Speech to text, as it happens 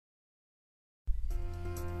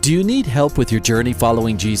Do you need help with your journey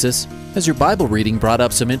following Jesus? Has your Bible reading brought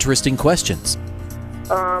up some interesting questions?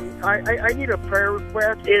 I need a prayer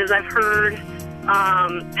request. I've heard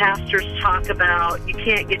pastors talk about you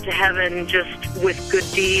can't get to heaven just with good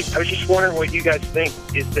deeds. I was just wondering what you guys think.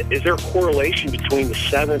 Is there a correlation between the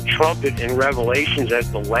seventh trumpet in Revelations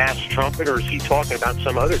as the last trumpet, or is he talking about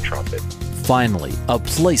some other trumpet? Finally, a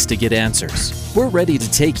place to get answers. We're ready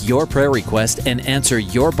to take your prayer request and answer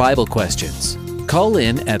your Bible questions. Call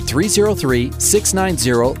in at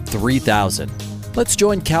 303-690-3000. Let's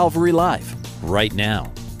join Calvary Live right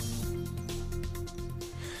now.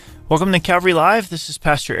 Welcome to Calvary Live. This is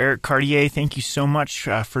Pastor Eric Cartier. Thank you so much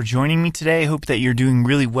for joining me today. I hope that you're doing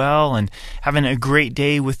really well and having a great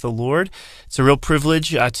day with the Lord. It's a real privilege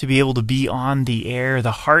to be able to be on the air.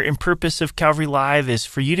 The heart and purpose of Calvary Live is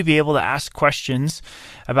for you to be able to ask questions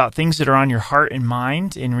about things that are on your heart and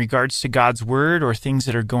mind in regards to God's Word or things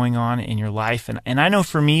that are going on in your life. And I know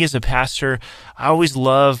for me as a pastor, I always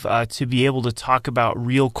love to be able to talk about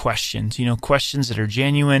real questions, questions that are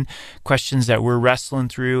genuine, questions that we're wrestling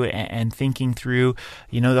through and thinking through.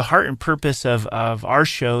 The heart and purpose of our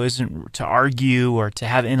show isn't to argue or to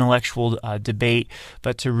have intellectual debate,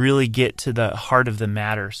 but to really get to the heart of the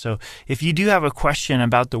matter. So if you do have a question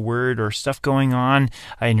about the Word or stuff going on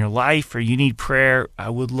in your life, or you need prayer, I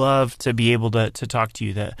would love to be able to talk to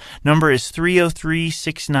you. The number is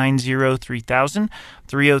 303-690-3000,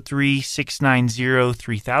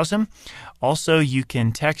 303-690-3000. Also, you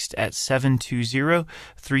can text at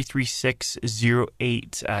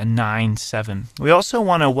 720-336-0897. We also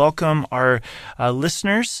want to welcome our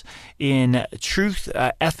listeners in Truth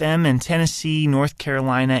FM in Tennessee, North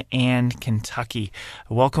Carolina, and Kentucky.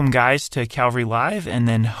 Welcome, guys, to Calvary Live, and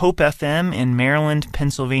then Hope FM in Maryland,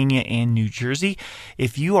 Pennsylvania, and New Jersey.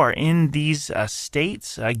 If you are in these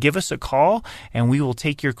states, give us a call, and we will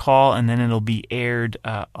take your call, and then it'll be aired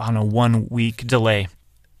on a 1-week delay.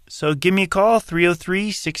 So give me a call,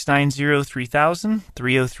 303-690-3000,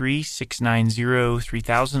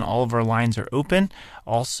 303-690-3000. All of our lines are open.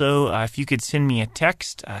 Also, if you could send me a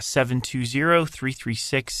text,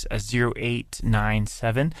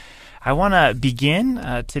 720-336-0897. I want to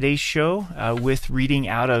begin today's show with reading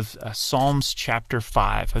out of Psalms chapter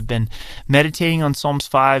 5. I've been meditating on Psalms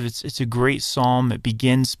 5. It's a great psalm. It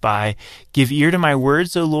begins by, "Give ear to my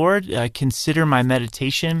words, O Lord. Consider my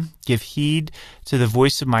meditation. Give heed to the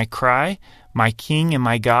voice of my cry, my King and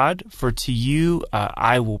my God, for to you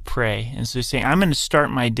I will pray." And so he's saying, I'm going to start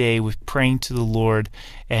my day with praying to the Lord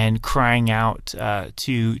and crying out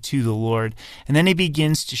to the Lord. And then he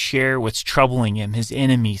begins to share what's troubling him, his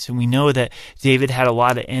enemies. And we know that David had a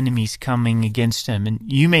lot of enemies coming against him. And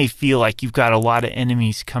you may feel like you've got a lot of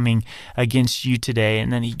enemies coming against you today.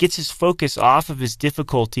 And then he gets his focus off of his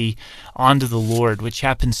difficulty onto the Lord, which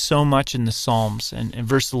happens so much in the Psalms. And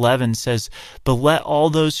verse 11 says, "But let all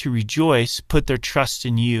those who rejoice put their trust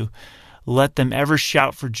in you. Let them ever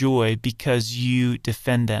shout for joy because you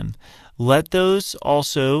defend them. Let those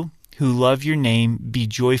also who love your name be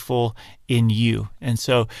joyful in you." And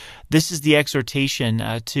so this is the exhortation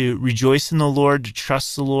to rejoice in the Lord, to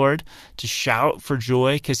trust the Lord, to shout for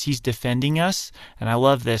joy because he's defending us. And I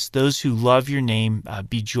love this. Those who love your name,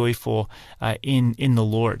 be joyful in the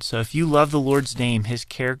Lord. So if you love the Lord's name, his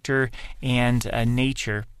character and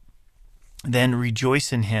nature, then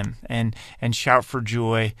rejoice in him and shout for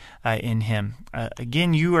joy in him.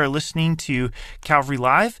 Again, you are listening to Calvary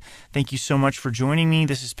Live. Thank you so much for joining me.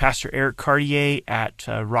 This is Pastor Eric Cartier at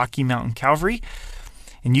Rocky Mountain Calvary.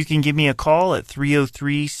 And you can give me a call at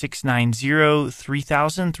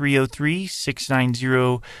 303-690-3000,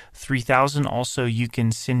 303-690-3000. Also, you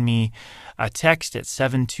can send me a text at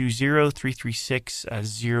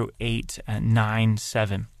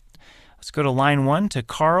 720-336-0897. Let's go to line 1 to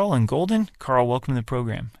Carl and Golden. Carl, welcome to the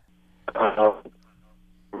program.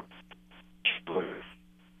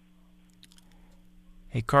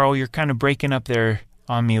 Hey, Carl, you're kind of breaking up there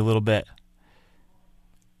on me a little bit.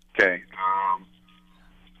 Okay.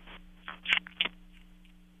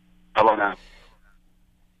 How about now?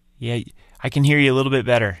 Yeah, I can hear you a little bit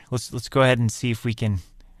better. Let's go ahead and see if we can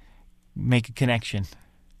make a connection.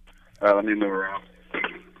 All right, let me move around.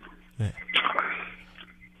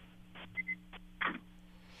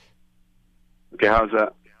 Okay, how's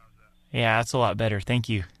that? Yeah, that's a lot better. Thank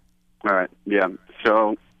you. All right, yeah.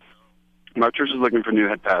 So my church is looking for a new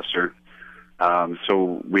head pastor.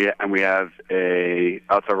 So we have a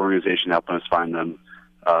outside organization helping us find them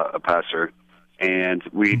a pastor. And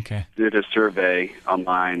we did a survey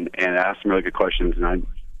online and asked them really good questions. And I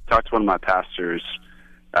talked to one of my pastors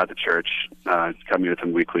at the church, come meet with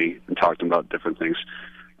him weekly and talk to him about different things.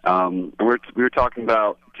 And we were talking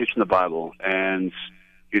about teaching the Bible, and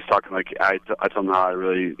he's talking like I told him how I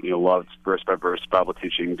really loved verse by verse Bible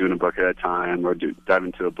teaching, doing a book at a time, or dive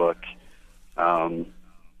into a book.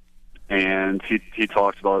 And he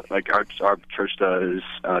talks about like our church does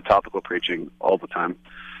topical preaching all the time,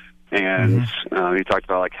 and he talked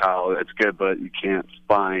about like how it's good, but you can't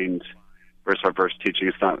find verse by verse teaching.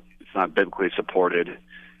 It's not biblically supported.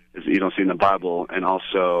 You don't see in the Bible, and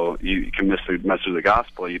also you can miss the message of the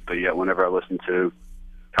gospel. But yet, whenever I listen to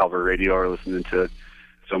Calvary Radio or listening to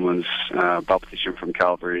someone's Bible teaching from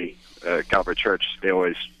Calvary Church, they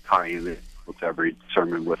always tie in with every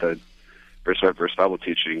sermon with a verse by verse Bible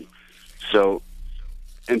teaching. So,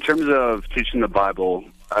 in terms of teaching the Bible,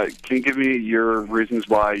 can you give me your reasons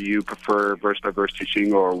why you prefer verse by verse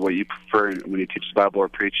teaching, or what you prefer when you teach the Bible or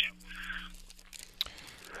preach?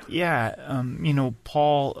 Yeah,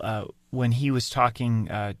 Paul, when he was talking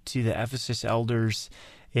to the Ephesus elders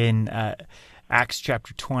in Acts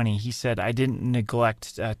chapter 20, he said, I didn't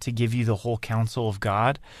neglect to give you the whole counsel of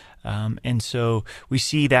God. And so we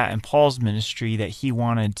see that in Paul's ministry, that he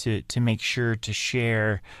wanted to make sure to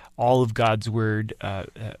share all of God's word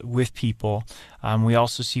with people. We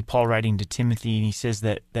also see Paul writing to Timothy, and he says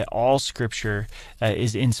that all Scripture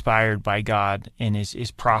is inspired by God and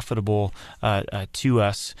is profitable to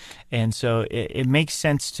us. And so it makes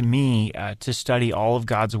sense to me to study all of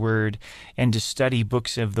God's word and to study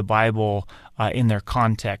books of the Bible in their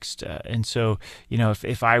context. And so,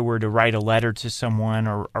 if I were to write a letter to someone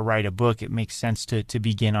or write a book, it makes sense to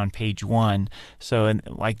begin on page 1. So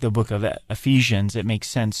like the book of Ephesians, it makes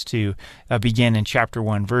sense to begin in chapter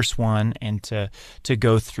 1, verse 1, and to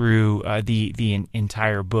go through the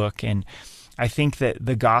entire book. And I think that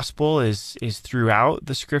the gospel is throughout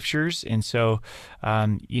the Scriptures, and so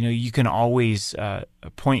you can always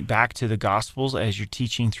point back to the Gospels as you're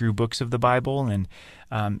teaching through books of the Bible. And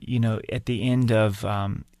at the end of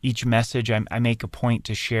each message, I make a point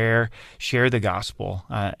to share the gospel,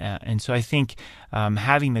 and so I think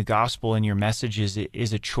having the gospel in your messages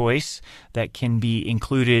is a choice that can be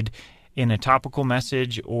included in a topical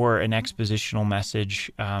message or an expositional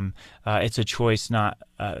message. It's a choice not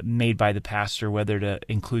made by the pastor whether to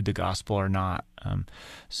include the gospel or not.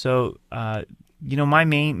 My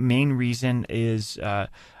main reason is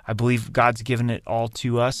I believe God's given it all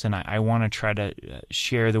to us, and I want to try to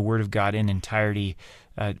share the Word of God in entirety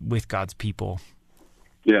with God's people.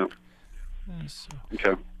 Yeah.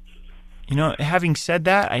 Okay. Having said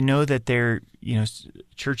that, I know that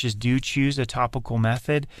churches do choose a topical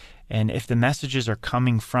method, and if the messages are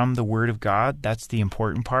coming from the Word of God, that's the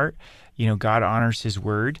important part. God honors His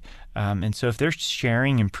Word, and so if they're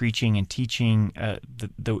sharing and preaching and teaching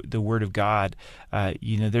the Word of God,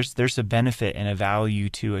 there's a benefit and a value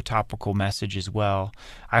to a topical message as well.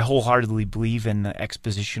 I wholeheartedly believe in the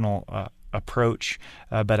expositional approach,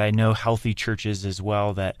 but I know healthy churches as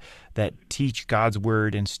well that teach God's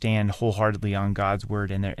Word and stand wholeheartedly on God's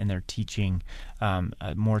Word, and they're teaching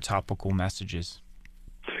more topical messages.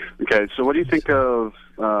 Okay, so what do you think of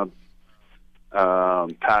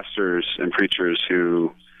pastors and preachers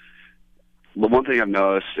who? Well, one thing I've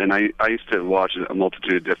noticed, and I used to watch a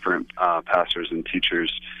multitude of different pastors and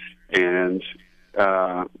teachers, and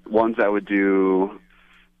ones that would do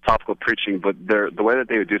topical preaching, but the way that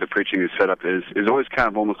they would do the preaching is set up is always kind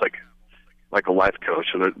of almost like a life coach.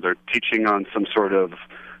 So they're teaching on some sort of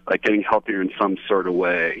like getting healthier in some sort of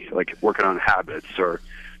way, like working on habits or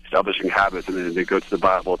establishing habits, and then they go to the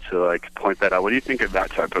Bible to like point that out. What do you think of that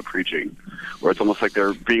type of preaching, where it's almost like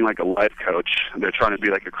they're being like a life coach? They're trying to be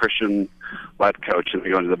like a Christian life coach, and they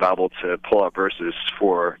go into the Bible to pull out verses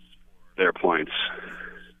for their points.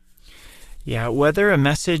 Yeah, whether a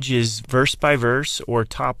message is verse by verse or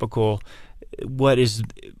topical, what is,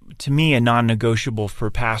 to me, a non-negotiable for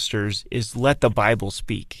pastors is let the Bible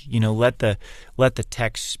speak. Let the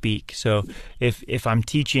text speak. So if I'm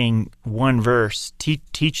teaching one verse,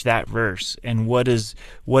 teach that verse, and what does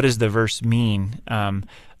the verse mean, and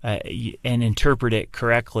interpret it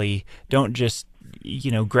correctly. Don't just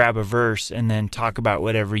grab a verse and then talk about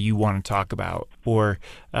whatever you want to talk about, or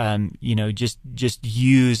just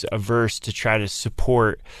use a verse to try to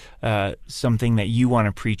support something that you want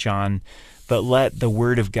to preach on, but let the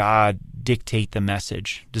Word of God dictate the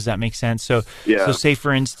message. Does that make sense? So, yeah. So say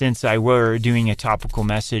for instance, I were doing a topical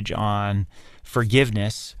message on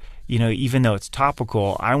forgiveness. Even though it's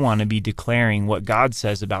topical, I want to be declaring what God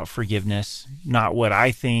says about forgiveness, not what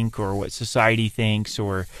I think or what society thinks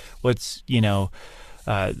or what's,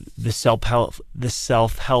 the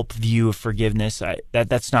self-help view of forgiveness.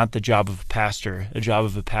 That's not the job of a pastor. The job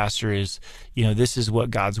of a pastor is, this is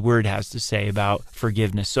what God's Word has to say about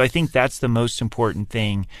forgiveness. So I think that's the most important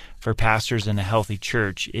thing for pastors in a healthy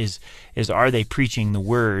church is are they preaching the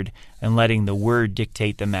Word and letting the Word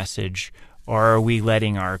dictate the message, or are we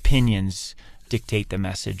letting our opinions dictate the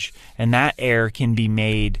message? And that error can be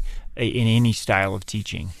made in any style of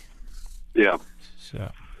teaching. Yeah.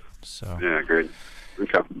 So. Yeah, great.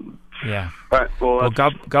 Okay. Yeah. All right. Well,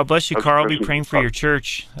 God bless you, Carl. I'll be praying for your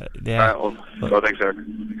church. Yeah. All right. Well, thanks, Eric.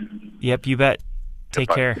 Yep, you bet. Take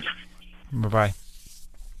care. Bye-bye.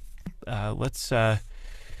 Let's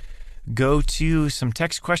go to some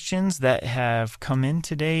text questions that have come in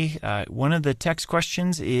today. One of the text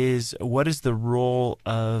questions is, what is the role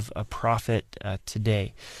of a prophet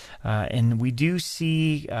today? And we do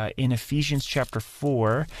see in Ephesians chapter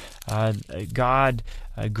 4, God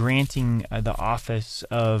granting the office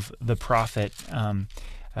of the prophet,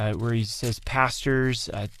 where he says pastors,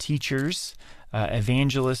 teachers,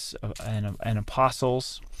 evangelists, and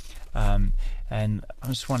apostles. And I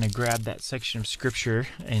just want to grab that section of Scripture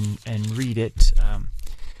and read it,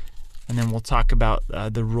 and then we'll talk about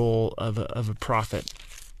the role of a prophet.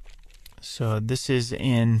 So this is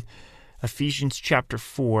in Ephesians chapter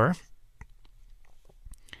 4.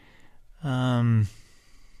 Hang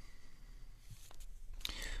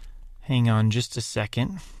on just a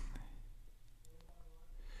second.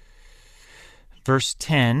 Verse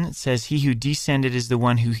 10, it says, "He who descended is the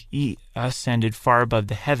one who ascended far above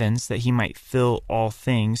the heavens, that he might fill all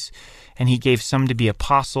things. And he gave some to be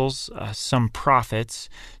apostles, some prophets,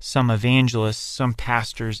 some evangelists, some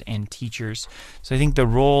pastors and teachers." So I think the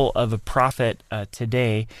role of a prophet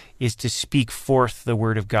today is to speak forth the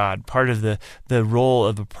word of God. Part of the role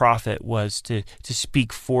of a prophet was to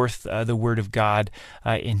speak forth the word of God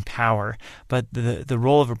in power. But the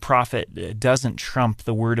role of a prophet doesn't trump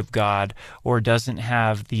the word of God, or doesn't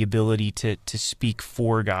have the ability to speak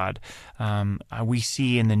for God. We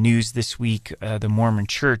see in the news this week the Mormon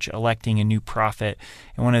Church electing a new prophet,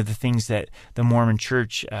 and one of the things that the Mormon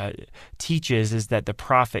Church teaches is that the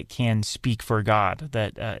prophet can speak for God,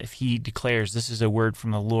 that if he declares this is a word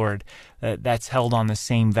from the Lord, that's held on the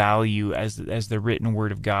same value as the written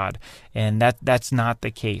word of God, and that's not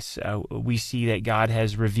the case. We see that God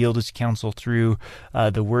has revealed his counsel through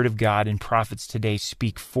the word of God, and prophets today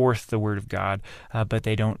speak forth the word of God, but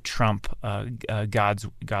they don't trump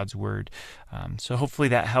God's word. So hopefully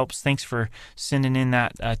that helps. Thanks for sending in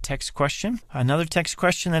that text question. Another text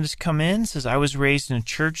question that has come in says, "I was raised in a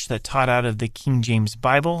church that taught out of the King James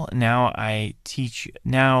Bible. Now I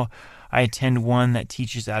attend one that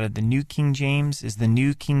teaches out of the New King James. Is the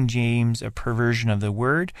New King James a perversion of the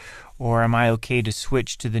word, or am I okay to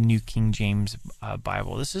switch to the New King James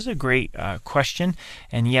Bible?" This is a great question.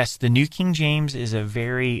 And yes, the New King James is a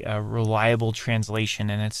very reliable translation,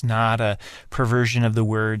 and it's not a perversion of the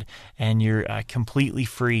word, and you're completely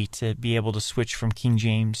free to be able to switch from King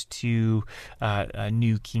James to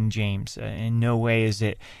New King James. In no way is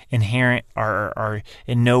it inherent, or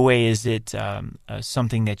in no way is it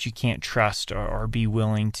something that you can't trust or be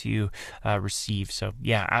willing to receive. So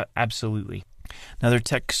yeah, absolutely. Another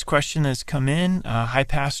text question that's come in. Hi,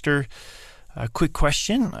 Pastor. Quick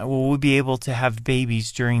question. Will we be able to have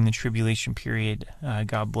babies during the tribulation period?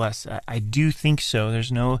 God bless. I do think so.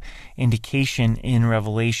 There's no indication in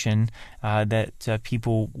Revelation that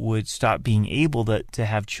people would stop being able to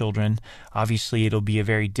have children. Obviously, it'll be a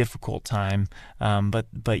very difficult time,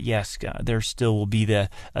 but yes, there still will be the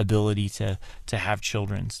ability to have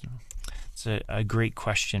children. So it's a great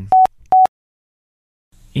question.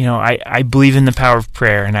 I believe in the power of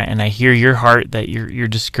prayer, and I hear your heart that you're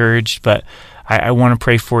discouraged, but I want to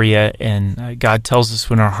pray for you. And God tells us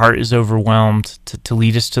when our heart is overwhelmed to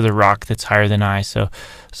lead us to the rock that's higher than I. So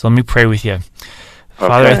let me pray with you. Okay.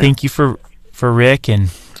 Father, I thank you for Rick, and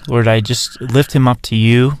Lord, I just lift him up to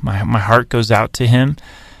you. My heart goes out to him.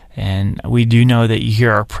 And we do know that you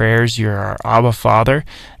hear our prayers. You're our Abba Father.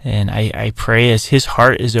 And I pray as his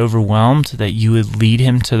heart is overwhelmed that you would lead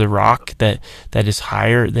him to the rock that is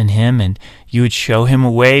higher than him, and you would show him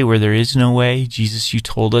a way where there is no way. Jesus, you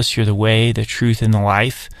told us you're the way, the truth, and the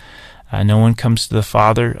life. No one comes to the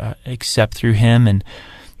Father except through him. And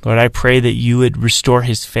Lord, I pray that you would restore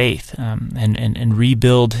his faith and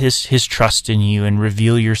rebuild his trust in you and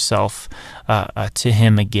reveal yourself to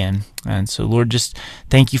him again. And so, Lord, just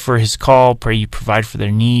thank you for his call. Pray you provide for their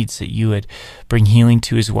needs, that you would bring healing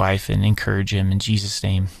to his wife and encourage him. In Jesus'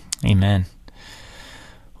 name, amen.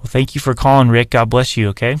 Well, thank you for calling, Rick. God bless you,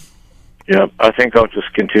 okay? Yep, I think I'll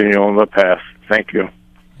just continue on the path. Thank you.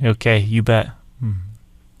 Okay, you bet.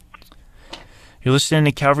 You're listening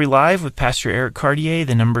to Calvary Live with Pastor Eric Cartier.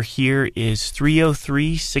 The number here is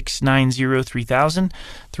 303-690-3000,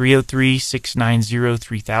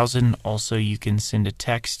 303-690-3000. Also, you can send a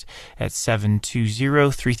text at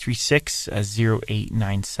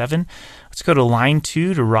 720-336-0897. Let's go to line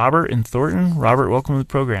 2 to Robert in Thornton. Robert, welcome to the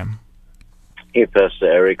program. Hey,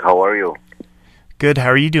 Pastor Eric, how are you? Good. How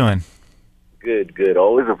are you doing? Good, good.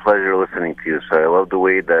 Always a pleasure listening to you, sir. I love the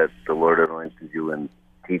way that the Lord anointed you and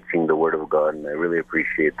teaching the Word of God, and I really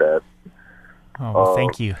appreciate that. Oh, well,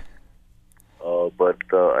 thank you. But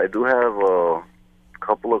I do have a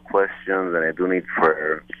couple of questions, and I do need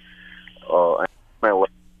prayer. My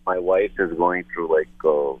wife is going through,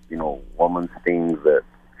 woman's things that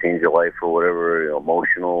change your life or whatever,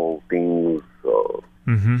 emotional things, her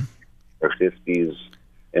 50s.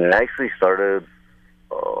 And it actually started,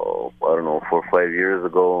 4 or 5 years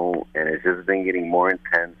ago, and it's just been getting more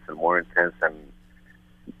intense, and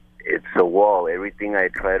it's a wall. Everything I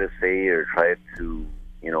try to say or try to,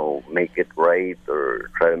 make it right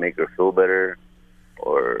or try to make her feel better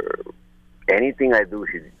or anything I do,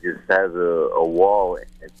 she just has a wall.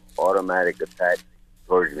 It's automatic attack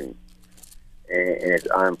towards me. And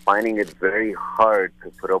I'm finding it very hard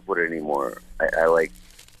to put up with it anymore. I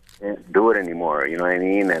can't do it anymore, you know what I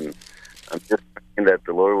mean? And I'm just praying that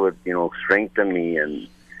the Lord would, strengthen me and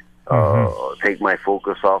take my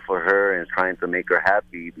focus off of her and trying to make her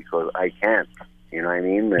happy because I can't, you know what I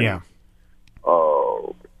mean? And,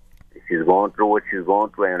 she's going through what she's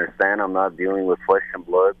going through. I understand I'm not dealing with flesh and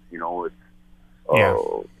blood, it's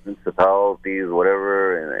principalities,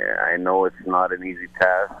 whatever, and I know it's not an easy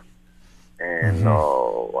task. And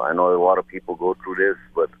I know a lot of people go through this,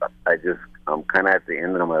 but I'm kind of at the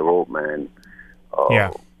end of my rope, man.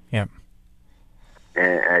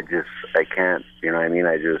 And I can't, you know what I mean?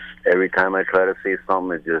 Every time I try to say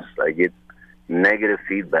something, I get negative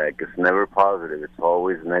feedback. It's never positive. It's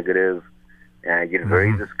always negative. And I get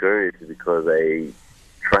very discouraged because I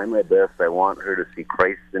try my best. I want her to see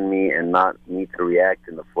Christ in me and not me to react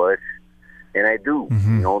in the flesh. And I do.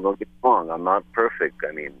 Don't get me wrong. I'm not perfect.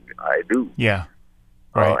 I mean, I do. Yeah.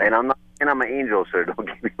 Right. And I'm an angel, sir. Don't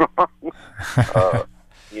get me wrong.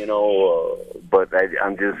 But I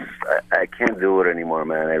can't do it anymore,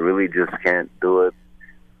 man. I really just can't do it.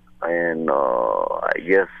 And I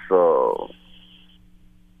guess, I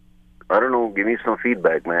don't know, give me some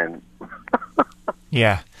feedback, man.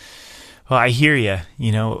 Yeah. Well, I hear you.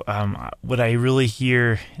 What I really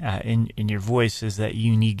hear in your voice is that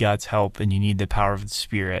you need God's help and you need the power of the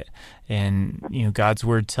Spirit. And, God's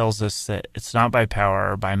Word tells us that it's not by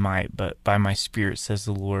power or by might, but by my Spirit, says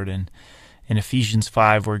the Lord. And in Ephesians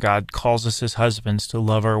 5, where God calls us as husbands to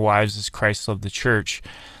love our wives as Christ loved the church,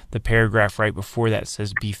 the paragraph right before that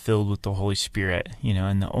says, be filled with the Holy Spirit.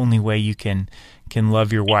 And the only way you can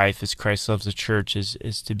love your wife as Christ loves the church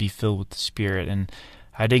is to be filled with the Spirit. And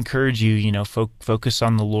I'd encourage you, focus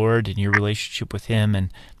on the Lord and your relationship with Him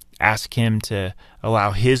and ask Him to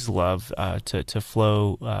allow His love to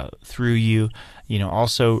flow through you.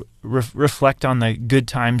 Also reflect on the good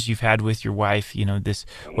times you've had with your wife.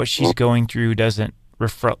 What she's going through doesn't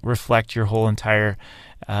reflect your whole entire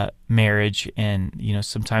marriage. And,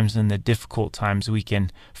 sometimes in the difficult times we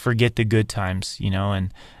can forget the good times,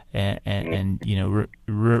 and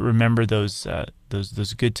remember those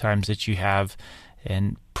good times that you have.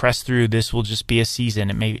 And press through. This will just be a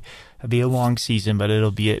season. It may be a long season, but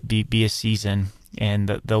it'll be a season, and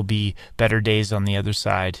there'll be better days on the other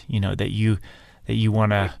side. That you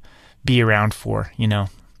want to be around for.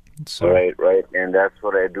 So. Right, and that's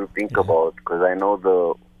what I do think about, because I know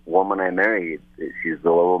the woman I married. She's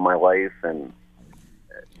the love of my life, and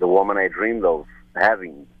the woman I dreamed of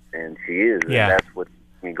having, and she is. Yeah. And that's what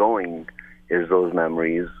keeps me going is those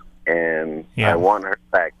memories, and I want her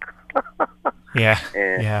back.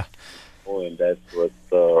 And that's what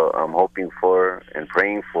I'm hoping for and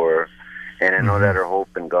praying for. And I know that her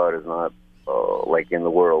hope in God is not like in the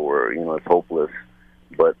world where it's hopeless,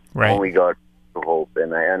 but only God has hope.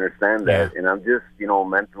 And I understand that. And I'm just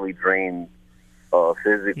mentally drained,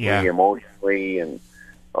 physically, emotionally, and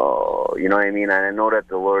you know what I mean. And I know that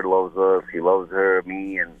the Lord loves us. He loves her,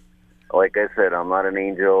 me, and like I said, I'm not an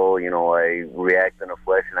angel. I react in the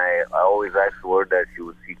flesh, and I always ask the Lord that she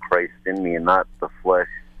would see Christ in me and not the flesh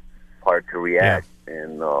part to react.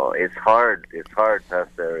 And it's hard. It's hard,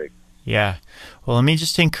 Pastor Eric. Yeah. Well, let me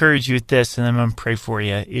just encourage you with this, and then I'm going to pray for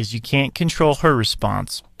you, is you can't control her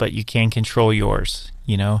response, but you can control yours,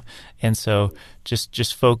 And so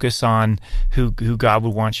just focus on who God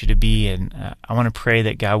would want you to be, and I want to pray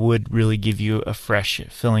that God would really give you a fresh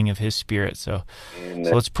filling of His Spirit. So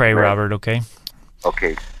let's pray, Robert, okay?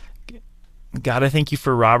 Okay. God, I thank you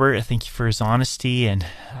for Robert. I thank you for his honesty. And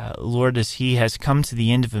Lord, as he has come to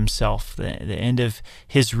the end of himself, the end of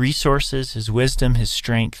his resources, his wisdom, his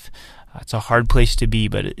strength, it's a hard place to be,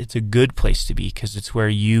 but it's a good place to be because it's where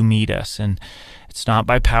you meet us. And it's not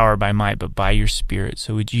by power, by might, but by your Spirit.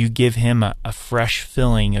 So would you give him a fresh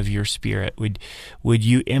filling of your Spirit? Would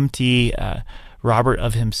you empty Robert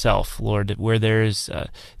of himself, Lord, where there's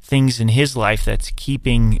things in his life that's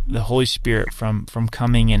keeping the Holy Spirit from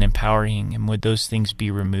coming and empowering him? Would those things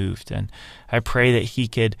be removed? And I pray that he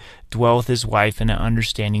could dwell with his wife in an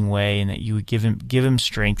understanding way, and that you would give him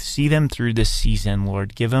strength, see them through this season,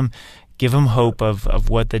 Lord. Give him hope of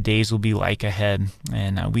what the days will be like ahead.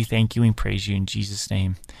 And we thank you and praise you in Jesus'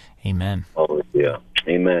 name. Amen. Oh, yeah.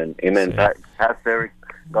 Amen. Amen. So, Pastor Eric,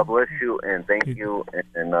 God bless you, and thank you.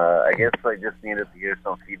 And I guess I just needed to hear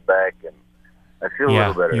some feedback, and I feel a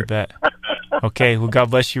little better. You bet. Okay. Well,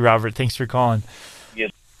 God bless you, Robert. Thanks for calling.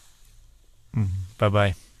 Yes.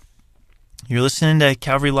 Bye-bye. You're listening to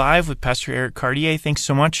Calvary Live with Pastor Eric Cartier. Thanks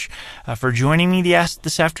so much for joining me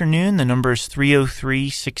this afternoon. The number is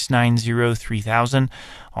 303-690-3000.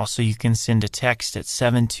 Also, you can send a text at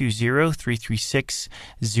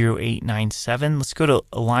 720-336-0897. Let's go to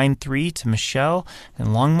line 3 to Michelle in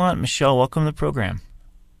Longmont. Michelle, welcome to the program.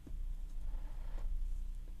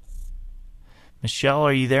 Michelle,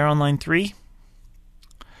 are you there on line 3?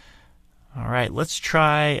 All right, let's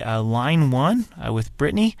try line 1 with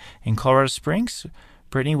Brittany in Colorado Springs.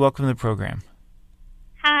 Brittany, welcome to the program.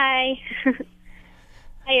 Hi. Hi,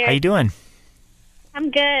 Eric. How you doing?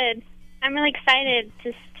 I'm good. I'm really excited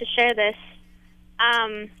to share this.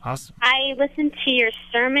 Awesome. I listened to your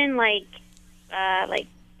sermon like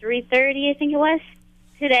 3:30, I think it was,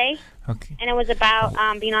 today. Okay. And it was about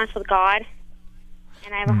being honest with God.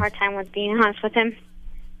 And I have a hard time with being honest with him.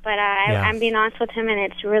 But I'm being honest with him, and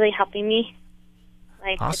it's really helping me.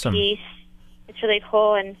 Like, awesome. The peace. It's really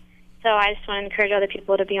cool. And so I just want to encourage other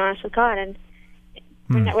people to be honest with God. And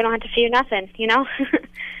we don't have to fear nothing, you know?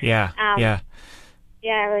 Yeah. Yeah, it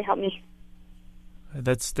really helped me.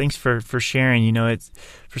 Thanks for sharing. You know, it's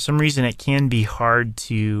for some reason it can be hard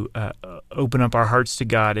to open up our hearts to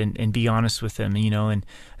God and be honest with Him. You know, and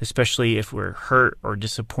especially if we're hurt or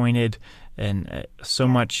disappointed, and so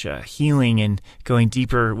much healing and going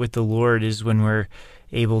deeper with the Lord is when we're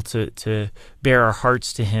able to bare our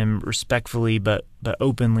hearts to Him respectfully, but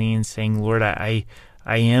openly, and saying, Lord, I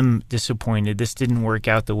am disappointed. This didn't work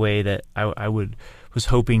out the way that I was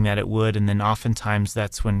hoping that it would. And then oftentimes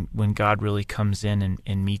that's when God really comes in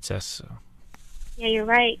and meets us. So. Yeah, you're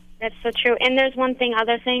right. That's so true. And there's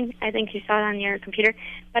other thing. I think you saw it on your computer.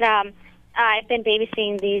 But I've been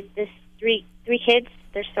babysitting these three kids.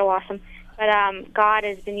 They're so awesome. But God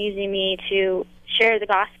has been using me to share the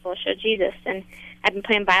gospel, show Jesus. And I've been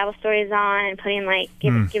putting Bible stories on and putting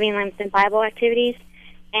giving them some Bible activities.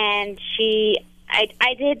 And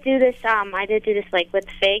I did do this. I did do this with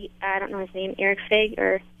Fig. I don't know his name, Eric Fig,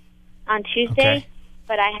 or on Tuesday. Okay.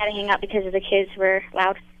 But I had to hang up because the kids were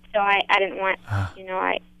loud. So I didn't want. I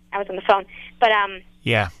was on the phone. But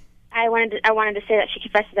yeah. I wanted to say that she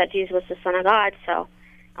confessed that Jesus was the Son of God. So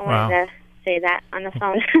I wanted to say that on the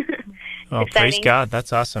phone. Well, praise God.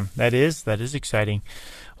 That's awesome. That is exciting.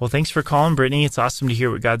 Well, thanks for calling, Brittany. It's awesome to hear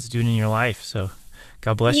what God's doing in your life. So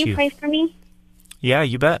God bless you. Can you pray for me? Yeah,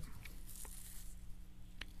 you bet.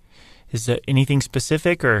 Is there anything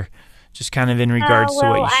specific, or just kind of in regards to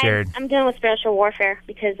what you shared? I'm dealing with spiritual warfare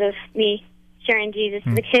because of me sharing Jesus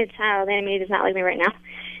to the kids. The enemy does not like me right now.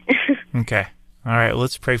 Okay. All right. Well,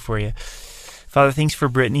 let's pray for you. Father, thanks for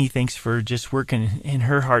Brittany. Thanks for just working in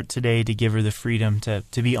her heart today to give her the freedom to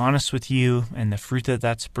be honest with you and the fruit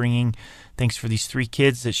that's bringing. Thanks for these 3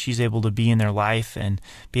 kids that she's able to be in their life and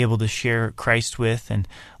be able to share Christ with. And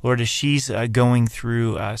Lord, as she's going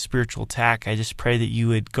through spiritual attack, I just pray that you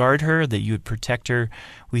would guard her, that you would protect her.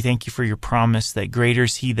 We thank you for your promise that greater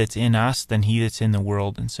is He that's in us than he that's in the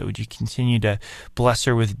world. And so would you continue to bless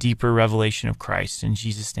her with deeper revelation of Christ in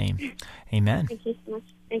Jesus' name. Amen. Thank you so much.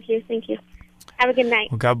 Thank you. Have a good night.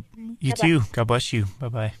 Well, you too. God bless you.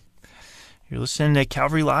 Bye-bye. You're listening to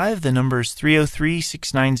Calvary Live. The number is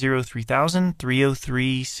 303-690-3000,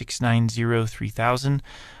 303-690-3000.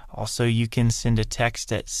 Also, you can send a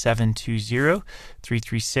text at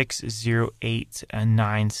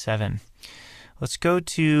 720-336-0897. Let's go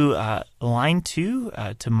to line 2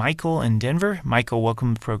 to Michael in Denver. Michael,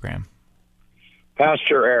 welcome to the program.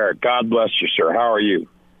 Pastor Eric, God bless you, sir. How are you?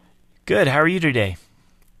 Good. How are you today?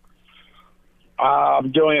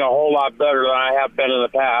 I'm doing a whole lot better than I have been in the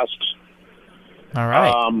past. All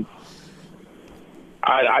right.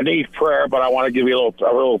 I need prayer, but I want to give you a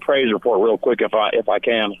little praise report real quick if I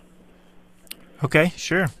can. Okay,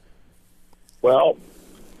 sure. Well,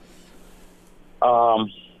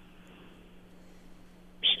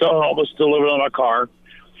 still living in a car.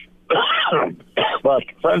 But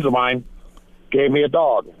friends of mine gave me a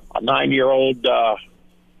dog, a 9-year-old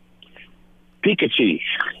Pikachu.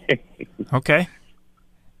 Okay.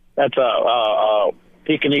 That's a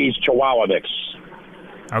Pekingese Chihuahua mix.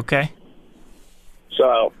 Okay.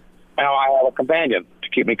 So now I have a companion to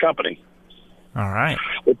keep me company. All right.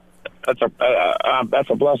 That's a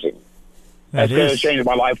blessing. That's going to change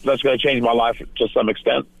my life. That's going to change my life to some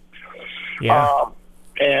extent. Yeah.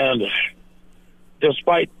 And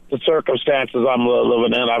despite the circumstances I'm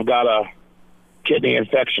living in, I've got a kidney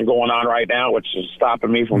infection going on right now, which is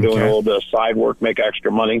stopping me from doing a little bit of side work, make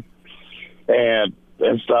extra money, and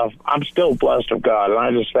stuff. I'm still blessed of God, and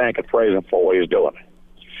I just thank and praise Him for what He's doing.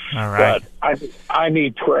 All right. But I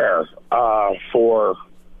need prayer for.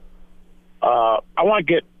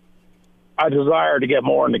 I desire to get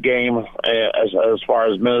more in the game as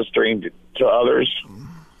far as ministering to others,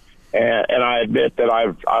 and I admit that I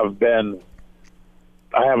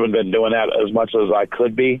haven't been doing that as much as I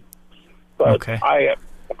could be, but I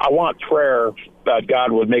want prayer that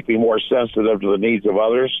God would make me more sensitive to the needs of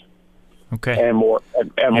others, and more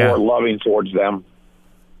loving towards them.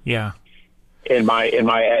 Yeah. And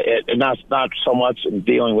not so much in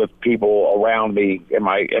dealing with people around me in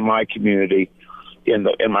my community, in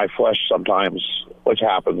my flesh sometimes, which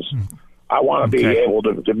happens. I want to be able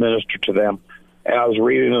to minister to them. And I was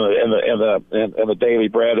reading in the Daily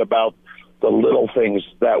Bread about the little things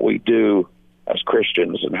that we do as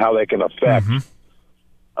Christians and how they can affect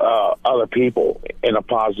other people in a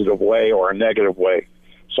positive way or a negative way.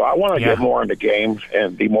 So I want to get more in the game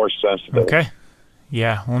and be more sensitive. Okay.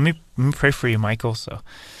 Yeah. Well, let me pray for you, Michael. So,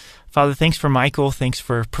 Father, thanks for Michael. Thanks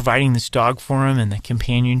for providing this dog for him and the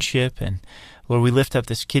companionship. And Lord, we lift up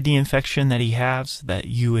this kidney infection that he has, that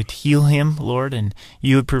you would heal him, Lord, and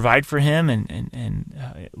you would provide for him,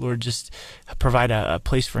 and Lord, just provide a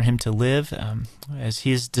place for him to live, as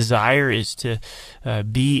his desire is to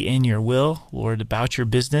be in your will, Lord, about your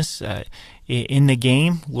business in the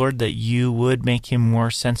game, Lord, that you would make him more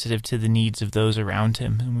sensitive to the needs of those around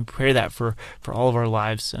him. And we pray that for all of our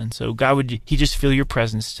lives. And so, God, would he just feel your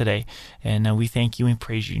presence today? And we thank you and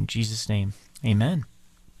praise you in Jesus' name. Amen.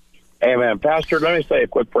 Amen. Pastor, let me say a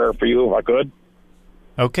quick prayer for you, if I could.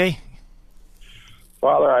 Okay.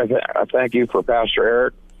 Father, I thank you for Pastor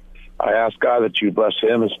Eric. I ask God that you bless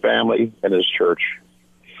him, his family, and his church.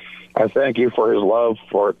 I thank you for his love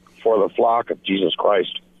for the flock of Jesus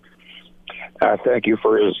Christ. I thank you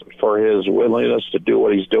for his willingness to do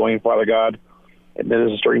what he's doing, Father God, and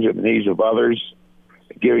ministering to the needs of others,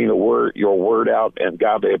 giving your word out and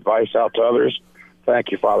godly advice out to others.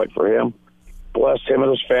 Thank you, Father, for him. Bless him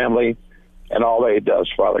and his family and all that he does,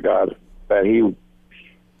 Father God, that he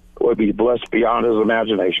would be blessed beyond his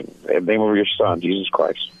imagination. In the name of your Son, Jesus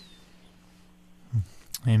Christ.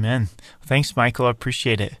 Amen. Thanks, Michael. I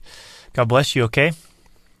appreciate it. God bless you, okay?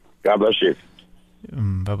 God bless you.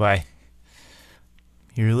 Bye-bye.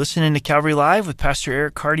 You're listening to Calvary Live with Pastor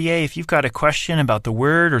Eric Cartier. If you've got a question about the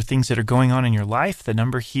Word or things that are going on in your life, the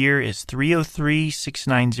number here is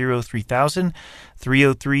 303-690-3000,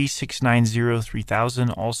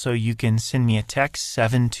 303-690-3000. Also, you can send me a text,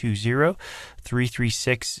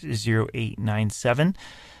 720-336-0897.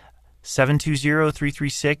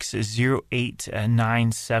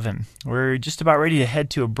 720-336-0897. We're just about ready to head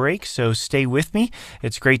to a break, so stay with me.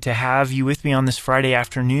 It's great to have you with me on this Friday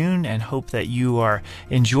afternoon, and hope that you are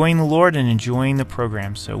enjoying the Lord and enjoying the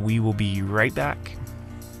program. So we will be right back.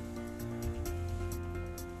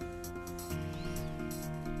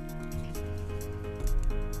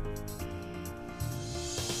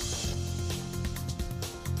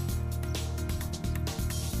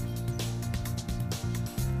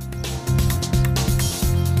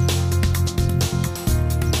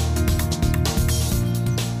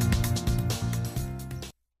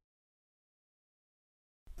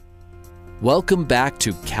 Welcome back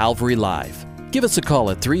to Calvary Live. Give us a call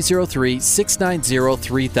at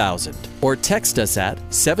 303-690-3000 or text us at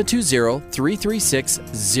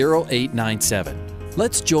 720-336-0897.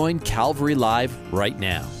 Let's join Calvary Live right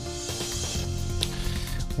now.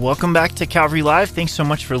 Welcome back to Calvary Live. Thanks so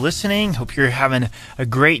much for listening. Hope you're having a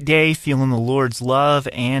great day, feeling the Lord's love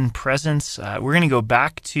and presence. We're going to go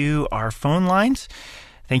back to our phone lines.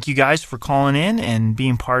 Thank you guys for calling in and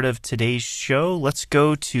being part of today's show. Let's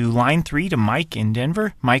go to line 3 to Mike in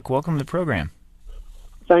Denver. Mike, welcome to the program.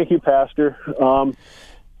 Thank you, Pastor.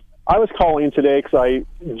 I was calling today because I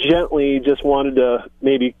gently just wanted to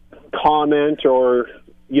maybe comment or,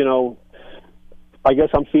 I guess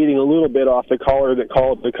I'm feeding a little bit off the caller that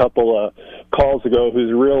called a couple of calls ago,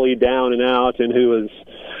 who's really down and out, and who has,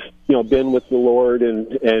 been with the Lord,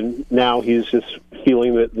 and now he's just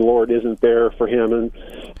feeling that the Lord isn't there for him, and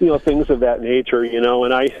things of that nature.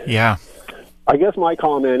 And I guess my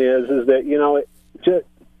comment is that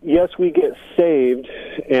yes, we get saved,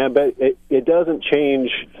 but it doesn't change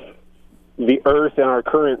the earth and our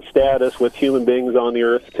current status with human beings on the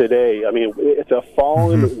earth today. I mean, it's a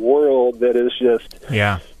fallen world that is just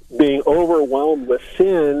being overwhelmed with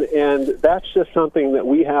sin, and that's just something that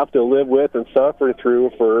we have to live with and suffer through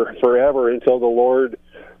for forever until the Lord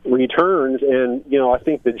returns. And I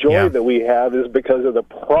think the joy that we have is because of the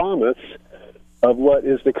promise of what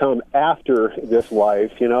is to come after this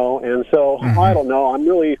life, and so I don't know, I'm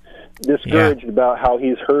really discouraged about how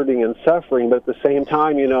he's hurting and suffering, but at the same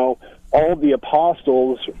time, all the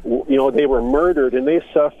apostles, they were murdered and they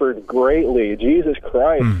suffered greatly. Jesus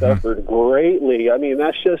Christ suffered greatly. I mean,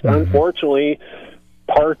 that's just unfortunately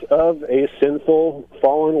part of a sinful,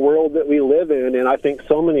 fallen world that we live in. And I think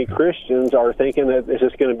so many Christians are thinking that it's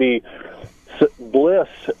just going to be bliss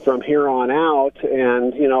from here on out.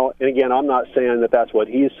 And, and again, I'm not saying that that's what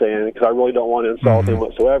he's saying, because I really don't want to insult him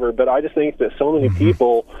whatsoever. But I just think that so many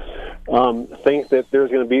people think that there's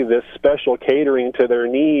going to be this special catering to their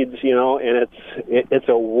needs, and it's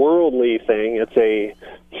a worldly thing. It's a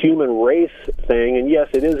human race thing. And yes,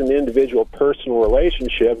 it is an individual personal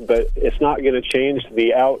relationship, but it's not going to change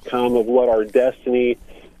the outcome of what our destiny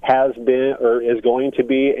has been or is going to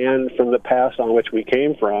be, and from the past on which we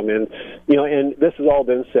came from. And and this has all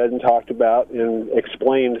been said and talked about and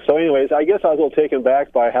explained. So anyways, I guess I was a little taken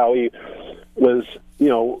back by how he was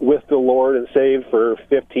with the Lord and saved for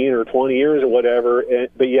 15 or 20 years or whatever,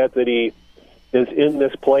 but yet that he is in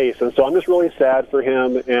this place. And so I'm just really sad for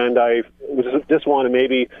him, and I just want to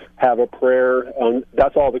maybe have a prayer.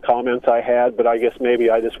 That's all the comments I had, but I guess maybe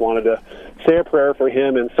I just wanted to say a prayer for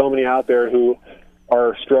him and so many out there who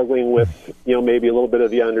are struggling with, maybe a little bit of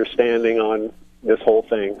the understanding on this whole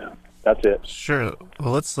thing. That's it. Sure.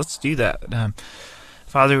 Well, let's do that.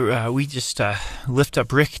 Father, we just lift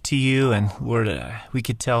up Rick to you, and Lord, we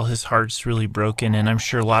could tell his heart's really broken, and I'm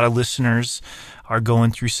sure a lot of listeners are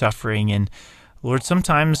going through suffering. And Lord,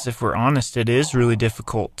 sometimes, if we're honest, it is really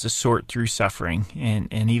difficult to sort through suffering,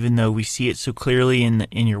 and even though we see it so clearly in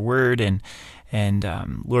your Word, and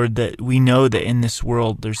Lord, that we know that in this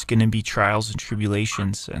world there's going to be trials and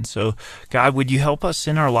tribulations. And so, God, would you help us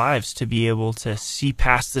in our lives to be able to see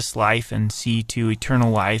past this life and see to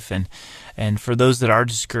eternal life, and for those that are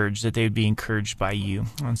discouraged, that they would be encouraged by you.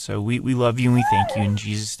 And so we love you and we thank you in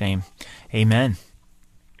Jesus' name. Amen.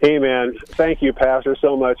 Amen. Thank you, Pastor,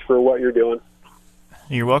 so much for what you're doing.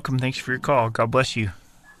 You're welcome. Thanks for your call. God bless you.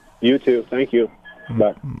 You too. Thank you.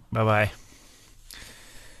 Bye. Bye-bye.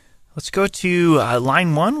 Let's go to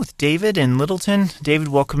line 1 with David in Littleton. David,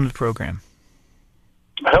 welcome to the program.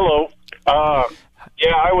 Hello. I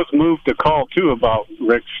was moved to call, too, about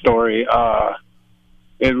Rick's story.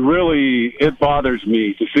 It bothers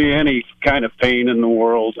me to see any kind of pain in the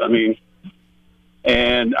world. I mean,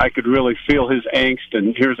 and I could really feel his angst,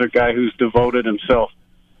 and here's a guy who's devoted himself,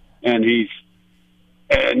 and he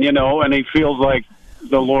feels like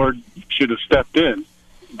the Lord should have stepped in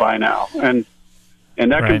by now. And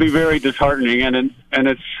that can be very disheartening, and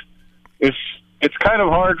it's kind of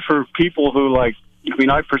hard for people who I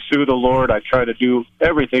pursue the Lord. I try to do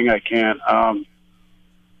everything I can,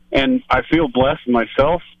 and I feel blessed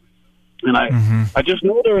myself, and I just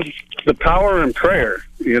know there's the power in prayer,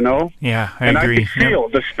 Yeah, I agree. I can feel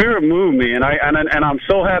the Spirit move me, and I'm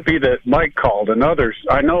so happy that Mike called and others.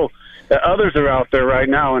 I know that others are out there right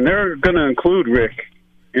now, and they're going to include Rick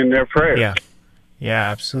in their prayers. Yeah,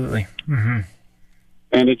 absolutely.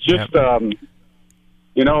 And it's just, I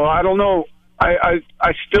don't know. I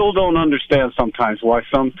still don't understand sometimes why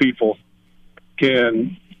some people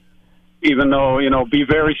can, even though, be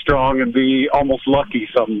very strong and be almost lucky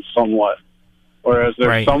somewhat. Whereas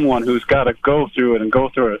there's someone who's got to go through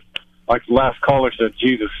it. Like the last caller said,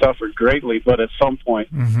 Jesus suffered greatly, but at some point,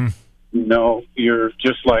 you're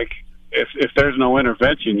just like, if there's no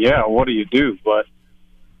intervention, what do you do? But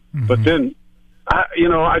then,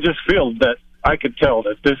 I just feel that I could tell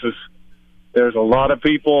that there's a lot of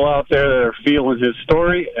people out there that are feeling his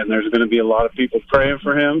story, and there's going to be a lot of people praying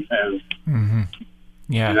for him. And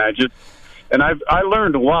and I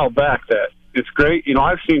learned a while back that it's great.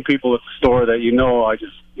 I've seen people at the store that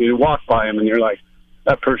you walk by them and you're like,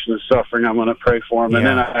 that person is suffering, I'm going to pray for him. And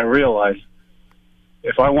then I realized,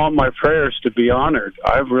 if I want my prayers to be honored,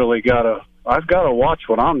 I've got to watch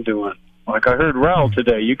what I'm doing. Like I heard Raul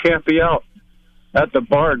today, you can't be out at the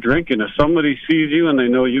bar drinking, if somebody sees you and they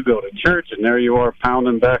know you go to church and there you are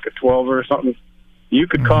pounding back a 12 or something, you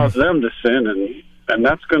could cause them to sin, and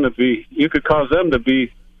that's going to be, you could cause them to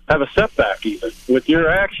have a setback even with your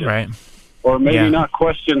action. Right. Or maybe not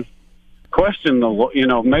question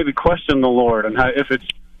the, maybe question the Lord and how, if it's,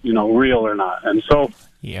 real or not. And so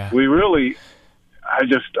we really, I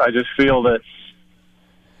just feel that,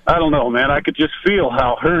 I don't know, man, I could just feel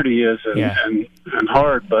how hurt he is and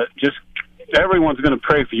hard, but just everyone's going to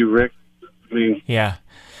pray for you, Rick. I mean, yeah.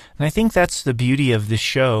 And I think that's the beauty of the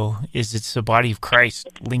show, is it's the body of Christ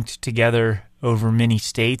linked together over many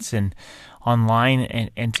states and online,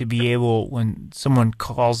 and to be able, when someone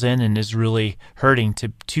calls in and is really hurting,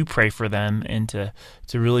 to pray for them and to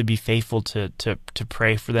really be faithful to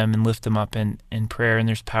pray for them and lift them up in prayer. And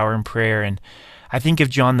there's power in prayer. And I think of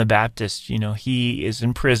John the Baptist. He is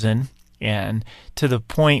in prison, and to the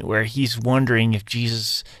point where he's wondering if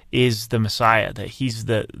Jesus is the Messiah, that he's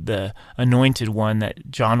the anointed one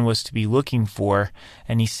that John was to be looking for.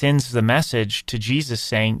 And he sends the message to Jesus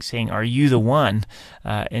saying, "Are you the one?"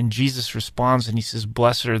 And Jesus responds and he says,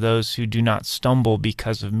 "Blessed are those who do not stumble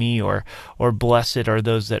because of me, or blessed are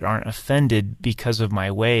those that aren't offended because of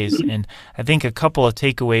my ways." And I think a couple of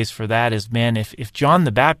takeaways for that is, man, if John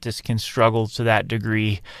the Baptist can struggle to that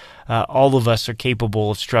degree, all of us are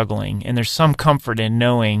capable of struggling. And there's some comfort in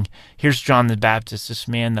knowing, here's John the Baptist, this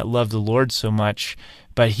man that loved the Lord so much,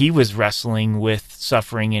 but he was wrestling with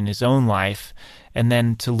suffering in his own life. And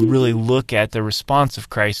then to really look at the response of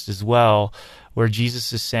Christ as well, where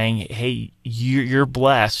Jesus is saying, hey, you're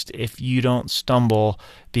blessed if you don't stumble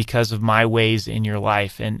because of my ways in your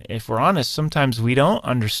life. And if we're honest, sometimes we don't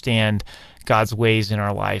understand God's ways in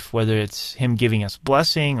our life, whether it's him giving us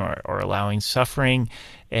blessing or allowing suffering.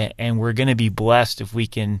 And we're going to be blessed if we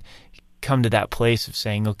can come to that place of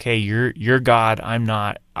saying, okay, you're God, I'm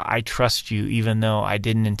not. I trust you, even though I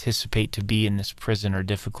didn't anticipate to be in this prison or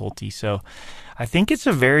difficulty. So I think it's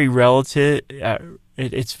a very relative,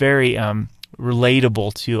 it's very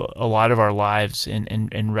relatable to a lot of our lives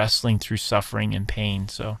and wrestling through suffering and pain.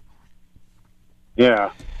 So,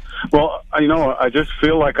 yeah. Well, I just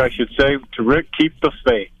feel like I should say to Rick, keep the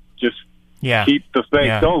faith. Just keep the faith.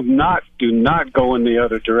 Yeah. Do not go in the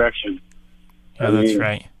other direction. Yeah, that's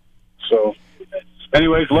right. So,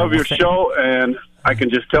 anyways, love your show, and I can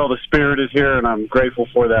just tell the Spirit is here, and I'm grateful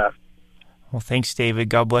for that. Well, thanks, David.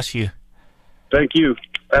 God bless you. Thank you.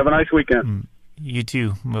 Have a nice weekend. You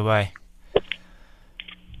too. Bye-bye.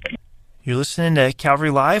 You're listening to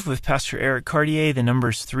Calvary Live with Pastor Eric Cartier. The number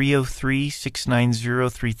is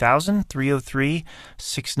 303-690-3000,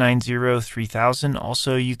 303-690-3000.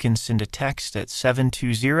 Also, you can send a text at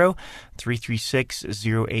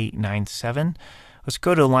 720-336-0897. Let's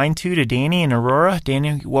go to line 2 to Danny and Aurora.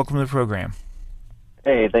 Danny, welcome to the program.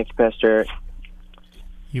 Hey, thank you, Pastor Eric.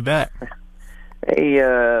 You bet. Hey,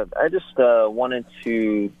 I just wanted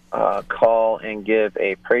to call and give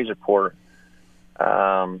a praise report.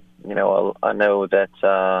 I know that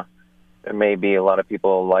there may be a lot of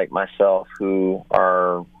people like myself who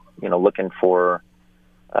are, looking for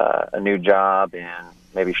a new job and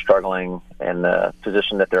maybe struggling in the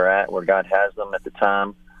position that they're at, where God has them at the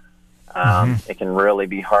time. It can really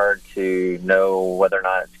be hard to know whether or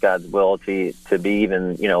not it's God's will to be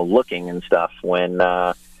even, looking and stuff when,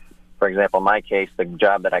 for example, in my case, the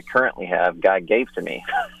job that I currently have, God gave to me,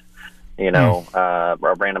 a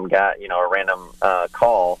random guy, a random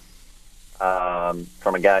call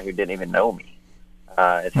from a guy who didn't even know me.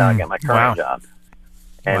 It's how I got my current job.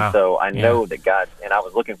 And so I know that God, and I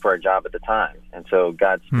was looking for a job at the time, and so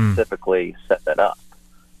God specifically set that up.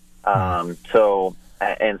 So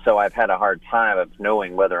I've had a hard time of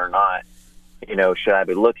knowing whether or not, should I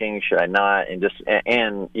be looking, should I not, and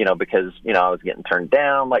because, I was getting turned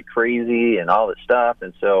down like crazy and all this stuff.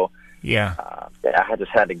 And so, I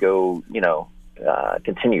just had to go,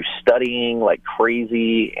 continue studying like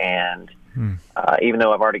crazy. And even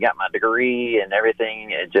though I've already got my degree and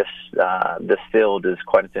everything, it just, this field is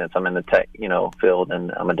quite intense. I'm in the tech, field,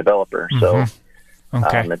 and I'm a developer. So it's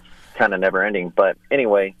kind of never ending. But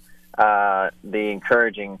anyway, the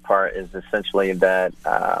encouraging part is essentially that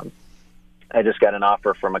I just got an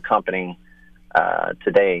offer from a company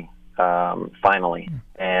today, finally,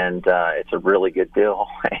 and it's a really good deal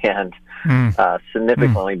and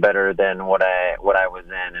significantly better than what I was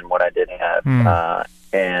in and what I did have.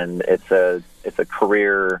 And it's a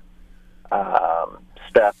career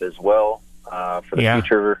step as well for the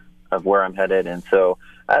future of where I'm headed. And so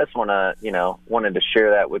I just wanted to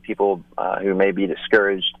share that with people who may be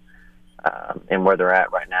discouraged and where they're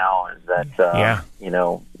at right now, is that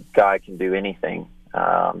God can do anything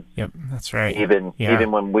Yep, that's right. Even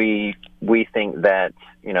when we think that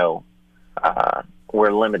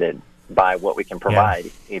we're limited by what we can provide,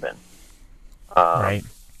 even. Right.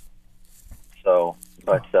 So,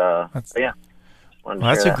 but yeah. Well,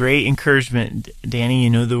 that's a great encouragement, Danny.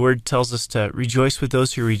 The Word tells us to rejoice with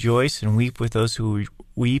those who rejoice and weep with those who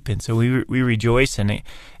weep, and so we rejoice, and it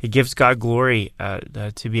gives God glory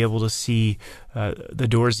to be able to see the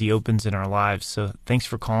doors He opens in our lives. So thanks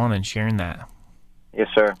for calling and sharing that. Yes,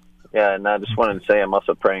 sir. Yeah, and I just wanted to say I'm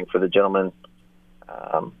also praying for the gentleman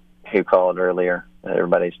who called earlier that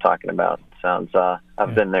everybody's talking about. Sounds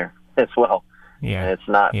I've been there as well. Yeah, and it's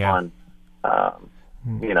not fun.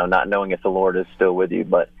 Not knowing if the Lord is still with you,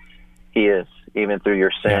 but He is, even through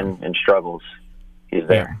your sin and struggles. He's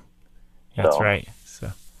there. Yeah. That's right.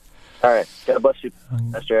 So, all right. God bless you,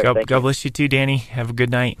 Pastor Eric. God bless you too, Danny. Have a good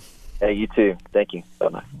night. Hey, you too. Thank you.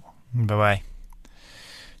 Bye-bye. Bye-bye.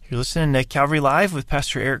 You're listening to Calvary Live with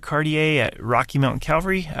Pastor Eric Cartier at Rocky Mountain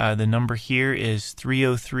Calvary. The number here is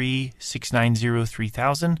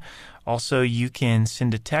 303-690-3000. Also, you can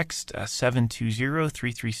send a text,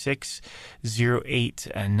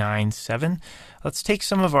 720-336-0897. Let's take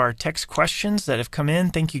some of our text questions that have come in.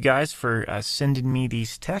 Thank you guys for sending me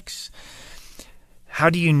these texts. How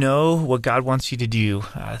do you know what God wants you to do?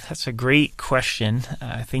 That's a great question.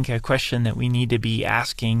 I think a question that we need to be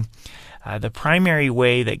asking. The primary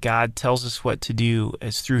way that God tells us what to do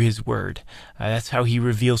is through His Word. That's how He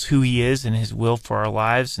reveals who He is and His will for our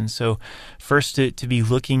lives. And so first to be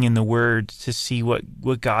looking in the Word to see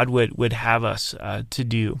what God would have us to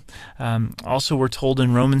do. Also, we're told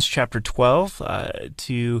in Romans chapter 12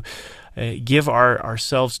 to give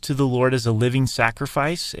ourselves to the Lord as a living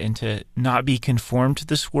sacrifice and to not be conformed to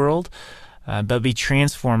this world, but be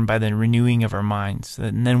transformed by the renewing of our minds.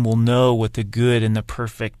 And then we'll know what the good and the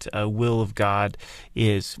perfect will of God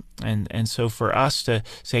is. And so for us to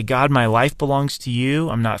say, God, my life belongs to you.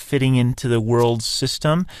 I'm not fitting into the world's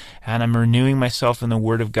system, and I'm renewing myself in the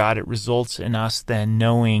Word of God. It results in us then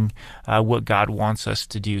knowing what God wants us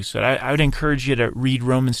to do. So I would encourage you to read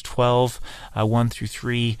Romans 12, 1 through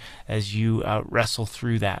 3 as you wrestle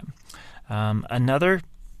through that. Another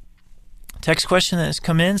text question that has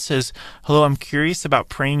come in says, hello, I'm curious about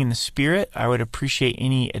praying in the Spirit. I would appreciate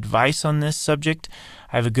any advice on this subject.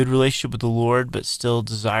 I have a good relationship with the Lord, but still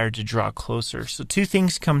desire to draw closer. So two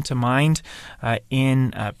things come to mind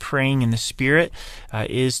in praying in the Spirit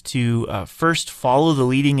is to first follow the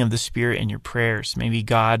leading of the Spirit in your prayers. Maybe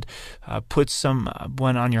God puts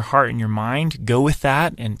someone on your heart and your mind. Go with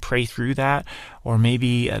that and pray through that. Or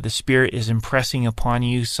maybe the Spirit is impressing upon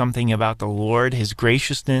you something about the Lord, His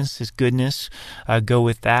graciousness, His goodness. Go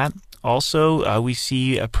with that. Also, we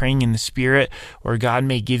see praying in the Spirit, where God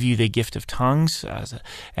may give you the gift of tongues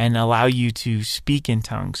and allow you to speak in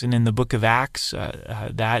tongues. And in the book of Acts,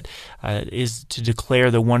 that is to declare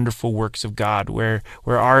the wonderful works of God, where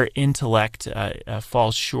our intellect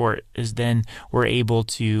falls short, is then we're able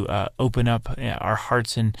to open up our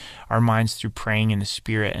hearts and our minds through praying in the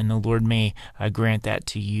Spirit, and the Lord may grant that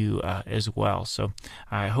to you as well. So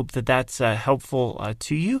I hope that that's helpful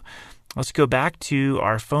to you. Let's go back to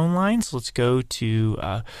our phone lines. Let's go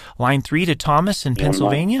to line 3 to Thomas in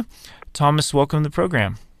Pennsylvania. Thomas, welcome to the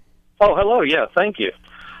program. Oh, hello. Yeah, thank you.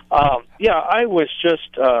 I was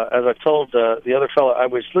just, as I told the other fellow, I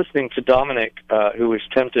was listening to Dominic, who was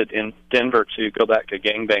tempted in Denver to go back to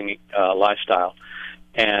gangbang lifestyle.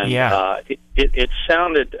 And it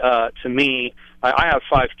sounded to me, I have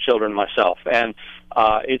 5 children myself, and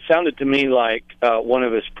it sounded to me like one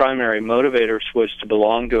of his primary motivators was to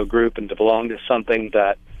belong to a group and to belong to something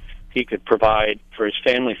that he could provide for his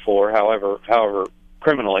family for, however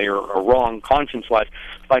criminally or wrong conscience-wise.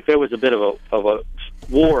 Like there was a bit of a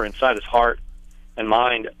war inside his heart and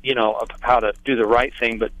mind, of how to do the right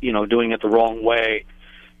thing, but doing it the wrong way.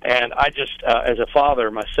 And I just, as a father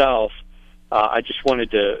myself, I just wanted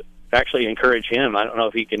to actually encourage him. I don't know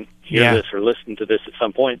if he can hear this or listen to this at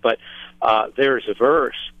some point, but there's a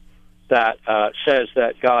verse that says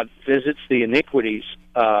that God visits the iniquities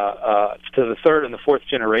to the 3rd and the 4th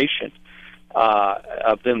generation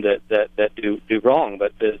of them that do wrong,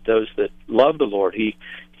 but those that love the Lord, He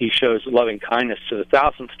shows loving kindness to the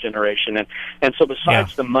 1000th generation. And so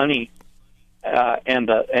besides the money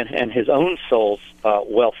and his own soul's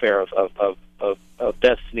welfare of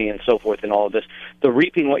destiny and so forth and all of this, the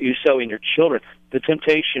reaping what you sow in your children, the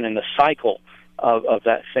temptation and the cycle of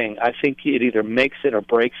that thing, I think it either makes it or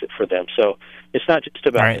breaks it for them. So it's not just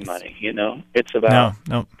about the money, it's about...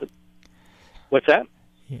 No. What's that?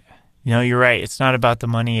 You're right. It's not about the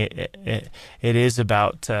money. It is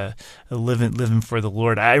about living for the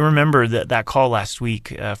Lord. I remember that call last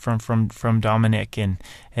week from Dominic and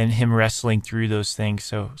him wrestling through those things.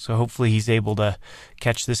 So hopefully he's able to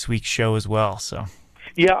catch this week's show as well. So.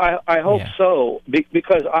 Yeah, I hope so,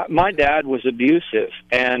 because my dad was abusive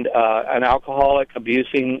and an alcoholic,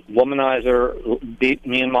 abusing womanizer, beat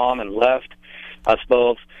me and Mom and left us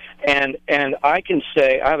both. And I can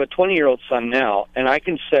say, I have a 20-year-old son now, and I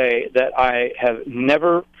can say that I have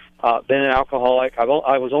never been an alcoholic. I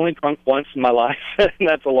was only drunk once in my life, and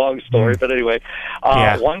that's a long story, but anyway,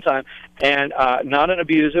 one time. And not an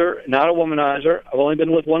abuser, not a womanizer. I've only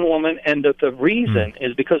been with one woman, and the reason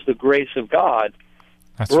is because the grace of God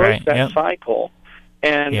broke that cycle.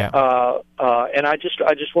 And and I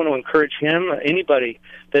just want to encourage him, anybody,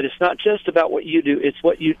 that it's not just about what you do. It's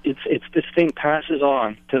what you. It's this thing passes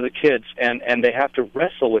on to the kids, and they have to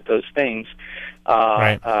wrestle with those things.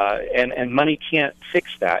 And money can't fix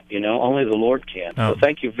that. Only the Lord can. So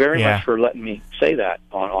thank you very much for letting me say that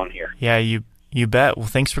on here. Yeah, you bet. Well,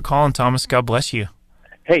 thanks for calling, Thomas. God bless you.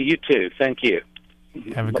 Hey, you too. Thank you.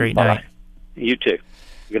 Have a great night. You too.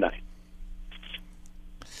 Good night.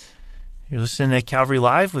 You're listening to Calvary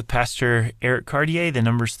Live with Pastor Eric Cartier. The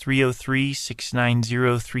number's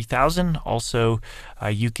 303-690-3000. Also,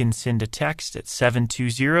 you can send a text at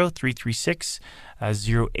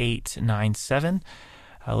 720-336-0897.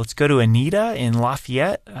 Let's go to Anita in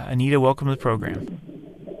Lafayette. Anita, welcome to the program.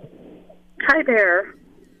 Hi there.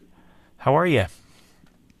 How are you?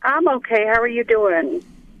 I'm okay. How are you doing?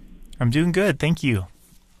 I'm doing good, thank you.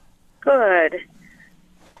 Good.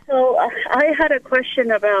 So I had a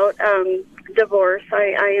question about divorce.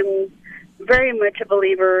 I am very much a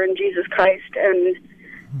believer in Jesus Christ, and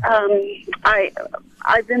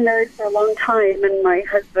I've been married for a long time, and my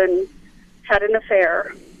husband had an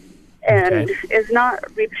affair and is not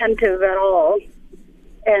repentive at all,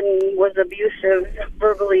 and was abusive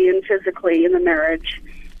verbally and physically in the marriage.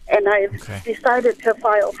 And I've decided to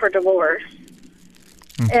file for divorce.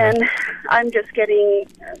 And I'm just getting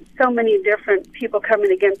so many different people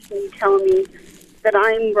coming against me, telling me that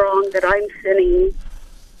I'm wrong, that I'm sinning.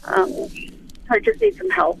 I just need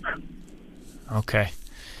some help. Okay.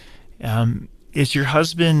 Is your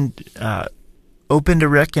husband open to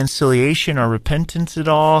reconciliation or repentance at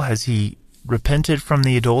all? Has he repented from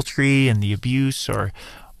the adultery and the abuse, or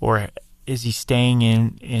is he staying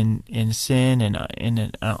in sin and in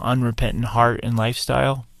an unrepentant heart and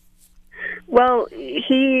lifestyle? Well,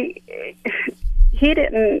 he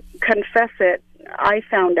didn't confess it. I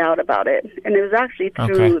found out about it, and it was actually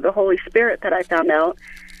through the Holy Spirit that I found out.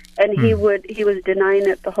 And he was denying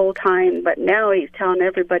it the whole time, but now he's telling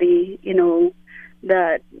everybody,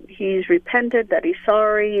 that he's repented, that he's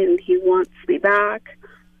sorry, and he wants me back.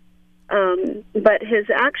 But his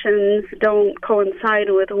actions don't coincide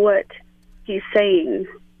with what he's saying.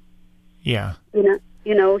 Yeah.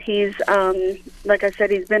 He's like I said,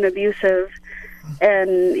 he's been abusive,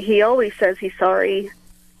 and he always says he's sorry,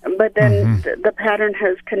 but then the pattern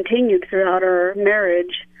has continued throughout our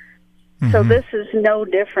marriage. So this is no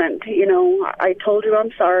different. I told you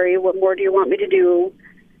I'm sorry. What more do you want me to do?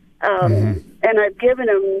 And I've given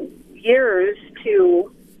him years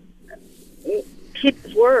to keep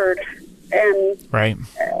his word and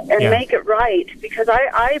make it right, because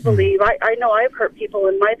I believe, I know I've hurt people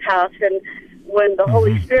in my past, and when the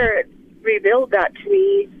Holy Spirit revealed that to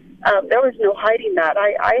me, there was no hiding that.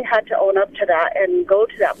 I had to own up to that and go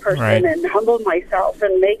to that person and humble myself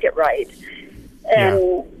and make it right.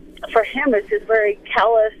 And for him, it's just very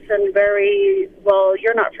callous and very, well,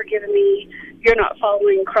 you're not forgiving me, you're not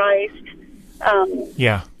following Christ.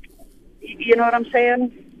 You know what I'm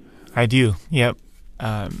saying? I do, yep.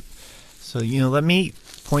 So, let me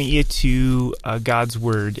point you to God's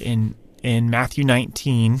Word. In Matthew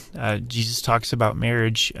 19, Jesus talks about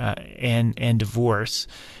marriage and divorce.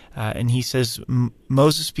 And he says,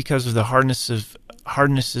 Moses, because of the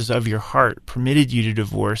hardnesses of your heart, permitted you to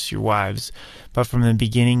divorce your wives, but from the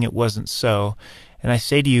beginning it wasn't so. And I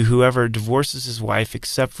say to you, whoever divorces his wife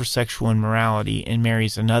except for sexual immorality and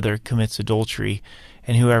marries another commits adultery,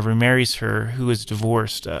 and whoever marries her who is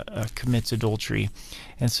divorced commits adultery.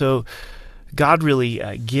 And so God really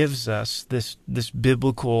gives us this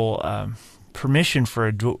biblical permission for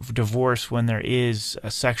a divorce when there is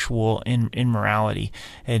a sexual immorality.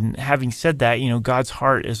 And having said that, God's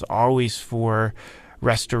heart is always for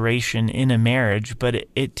restoration in a marriage, but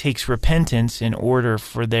it takes repentance in order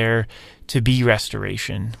for there to be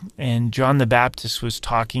restoration. And John the Baptist was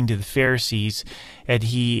talking to the Pharisees, and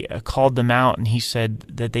he called them out, and he said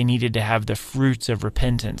that they needed to have the fruits of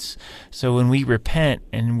repentance. So when we repent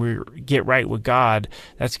and we get right with God,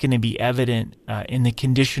 that's going to be evident in the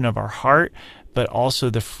condition of our heart, but also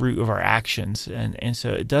the fruit of our actions. And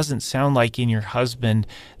so it doesn't sound like in your husband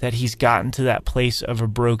that he's gotten to that place of a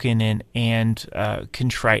broken and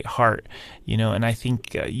contrite heart, and I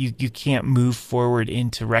think you can't move forward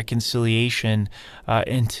into reconciliation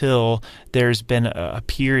until there's been a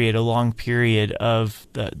long period of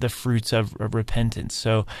the fruits of repentance.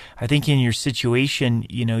 So I think in your situation,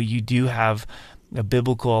 you do have a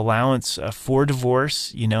biblical allowance for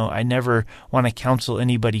divorce. I never want to counsel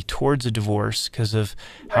anybody towards a divorce because of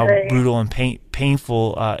how brutal and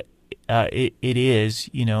painful it is.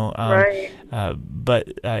 But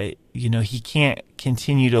he can't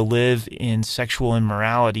continue to live in sexual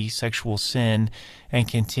immorality, sexual sin, and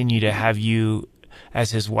continue to have you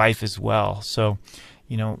as his wife as well. So,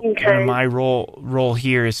 kind of my role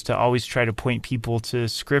here is to always try to point people to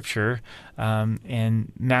Scripture,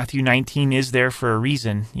 and Matthew 19 is there for a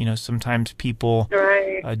reason. Sometimes people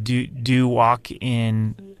do walk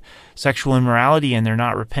in sexual immorality and they're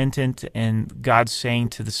not repentant, and God's saying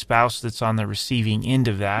to the spouse that's on the receiving end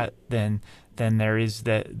of that, then there is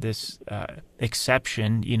this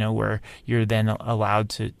exception, where you're then allowed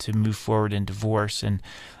to move forward in divorce. And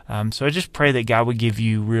so I just pray that God would give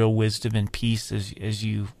you real wisdom and peace as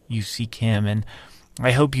you seek Him. And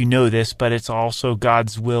I hope you know this, but it's also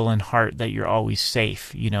God's will and heart that you're always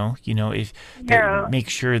safe. Make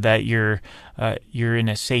sure that you're in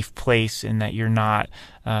a safe place and that you're not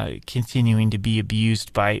continuing to be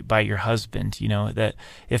abused by your husband. That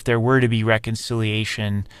if there were to be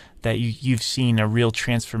reconciliation, that you've seen a real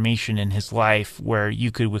transformation in his life, where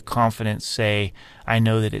you could with confidence say, "I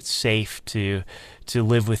know that it's safe to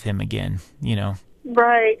live with him again."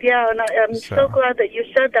 Right. Yeah, and I'm so glad that you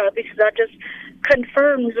said that, because that just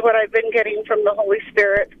confirms what I've been getting from the Holy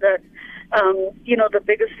Spirit, that the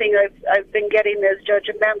biggest thing I've been getting is judge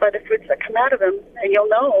a man by the fruits that come out of him, and you'll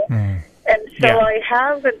know. And so I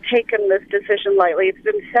haven't taken this decision lightly. It's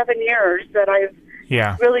been 7 years that I've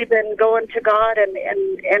really been going to God,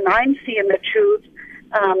 and I'm seeing the truth.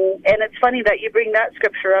 And it's funny that you bring that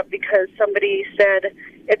scripture up, because somebody said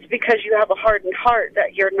it's because you have a hardened heart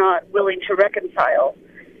that you're not willing to reconcile.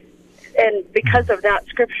 And because of that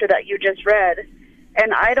scripture that you just read,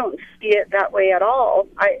 and I don't see it that way at all.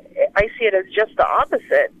 I see it as just the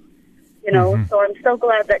opposite, So I'm so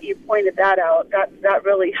glad that you pointed that out. That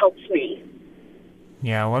really helps me.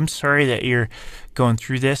 Yeah, well, I'm sorry that you're going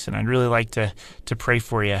through this, and I'd really like to pray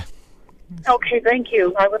for you. Okay, thank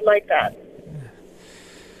you. I would like that.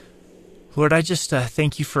 Lord, I just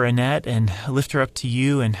thank you for Annette and lift her up to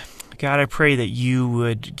you. And God, I pray that you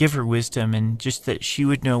would give her wisdom, and just that she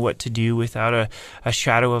would know what to do without a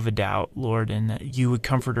shadow of a doubt, Lord, and that you would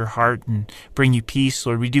comfort her heart and bring you peace.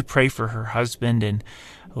 Lord, we do pray for her husband, and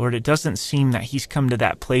Lord, it doesn't seem that he's come to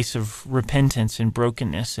that place of repentance and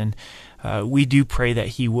brokenness, and we do pray that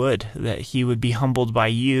he would be humbled by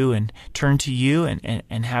you and turn to you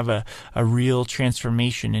and have a real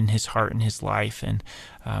transformation in his heart and his life. And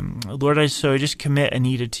Lord, I just commit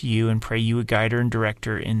Anita to you and pray you would guide her and direct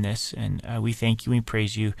her in this. And we thank you and we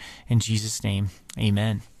praise you in Jesus' name.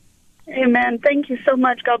 Amen. Amen. Thank you so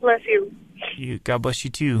much. God bless you. God bless you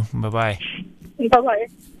too. Bye-bye. Bye-bye.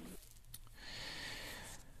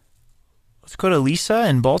 Let's go to Lisa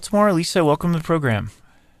in Baltimore. Lisa, welcome to the program.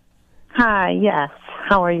 Hi, yes.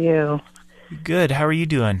 How are you? Good. How are you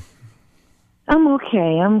doing? I'm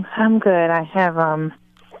okay. I'm good. I have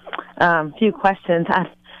a few questions. I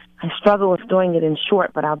struggle with doing it in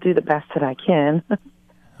short, but I'll do the best that I can.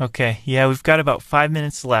 Okay. Yeah, we've got about 5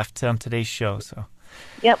 minutes left on today's show, so.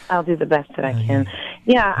 Yep, I'll do the best that I can.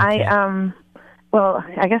 Yeah,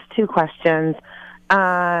 okay. I guess 2 questions.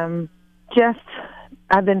 I've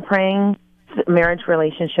been praying marriage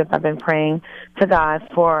relationship. I've been praying to God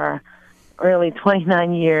for really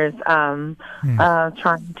 29 years, trying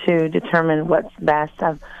to determine what's best.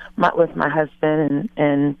 I've met with my husband,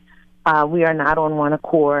 and we are not on one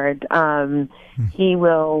accord. He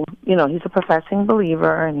will, he's a professing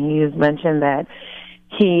believer, and he has mentioned that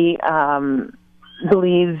he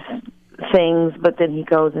believes things, but then he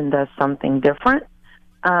goes and does something different.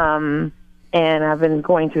 And I've been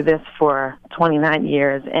going through this for 29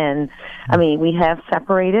 years. And, I mean, we have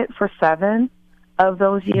separated for 7 of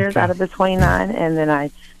those years out of the 29. And then I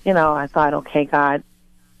thought, okay, God,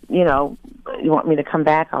 you want me to come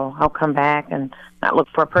back? I'll come back and not look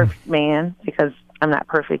for a perfect man, because I'm not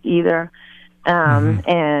perfect either.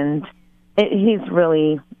 And he's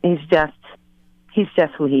just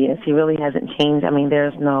who he is. He really hasn't changed. I mean,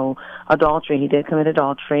 there's no adultery. He did commit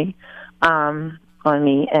adultery on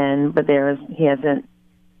me, but there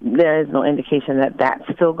is no indication that that's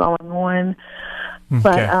still going on. Okay.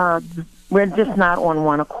 But we're just not on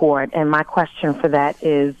one accord. And my question for that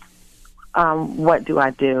is, what do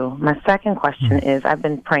I do? My second question is, I've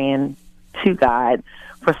been praying to God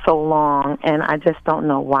for so long, and I just don't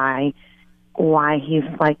know why he's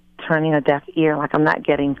like turning a deaf ear. Like, I'm not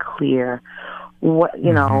getting clear. What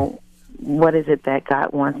what is it that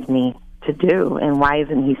God wants me to do, and why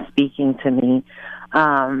isn't he speaking to me?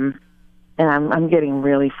 And I'm getting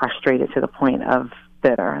really frustrated to the point of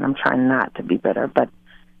bitter, and I'm trying not to be bitter, but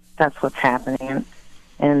that's what's happening.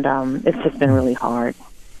 And it's just been really hard.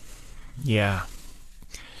 Yeah.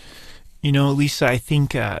 Lisa, I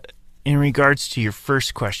think in regards to your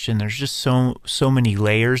first question, there's just so many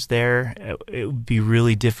layers there. It would be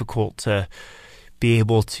really difficult to be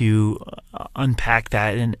able to unpack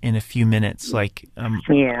that in a few minutes. Like,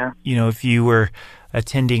 if you were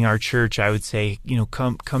attending our church, I would say,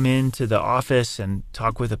 come into the office and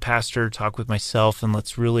talk with a pastor, talk with myself, and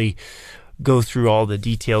let's really go through all the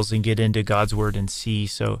details and get into God's Word and see.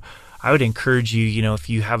 So I would encourage you, if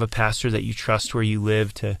you have a pastor that you trust where you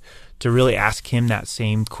live, to really ask him that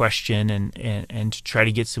same question and to try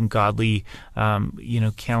to get some godly,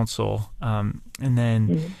 counsel. And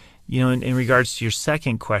then, in regards to your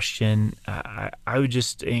second question, I would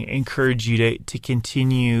just encourage you to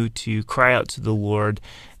continue to cry out to the Lord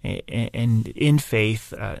and in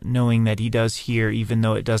faith, knowing that he does hear, even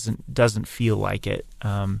though it doesn't feel like it.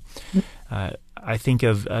 I think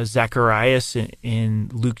of Zacharias in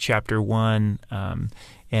Luke chapter 1,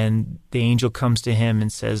 and the angel comes to him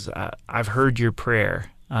and says, I've heard your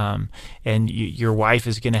prayer, and your wife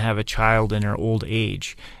is going to have a child in her old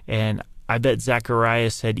age. And I bet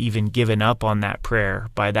Zacharias had even given up on that prayer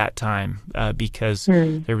by that time because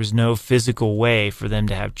there was no physical way for them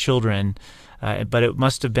to have children. But it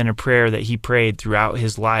must have been a prayer that he prayed throughout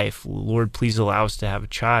his life. Lord, please allow us to have a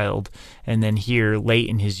child. And then here, late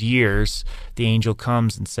in his years, the angel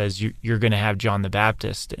comes and says, you're going to have John the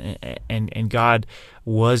Baptist. And God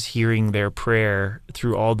was hearing their prayer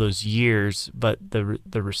through all those years, but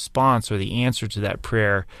the response or the answer to that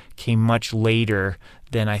prayer came much later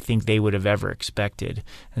than I think they would have ever expected.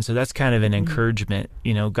 And so that's kind of an encouragement.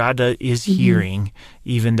 God is hearing,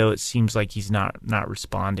 even though it seems like he's not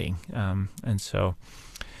responding. And so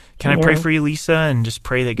can I pray for you, Lisa, and just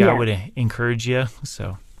pray that God would encourage you?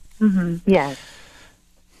 So, Yes.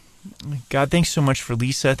 God, thanks so much for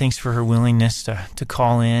Lisa. Thanks for her willingness to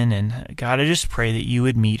call in. And God, I just pray that you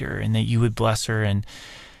would meet her and that you would bless her and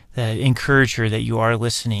that encourage her that you are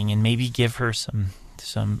listening, and maybe give her some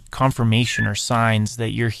confirmation or signs that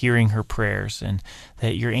you're hearing her prayers and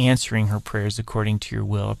that you're answering her prayers according to your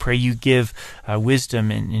will. I pray you give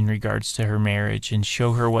wisdom in regards to her marriage and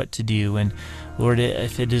show her what to do. And Lord,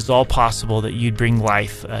 if it is all possible, that you'd bring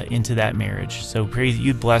life into that marriage. So pray that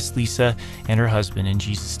you'd bless Lisa and her husband in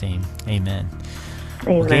Jesus' name. Amen.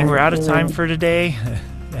 Well, gang, we're out of time for today.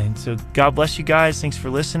 And so God bless you guys. Thanks for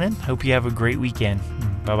listening. Hope you have a great weekend.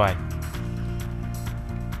 Bye-bye.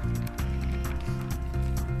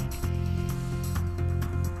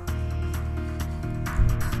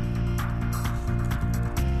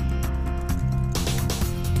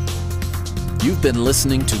 You've been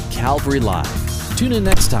listening to Calvary Live. Tune in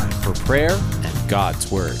next time for prayer and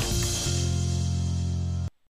God's Word.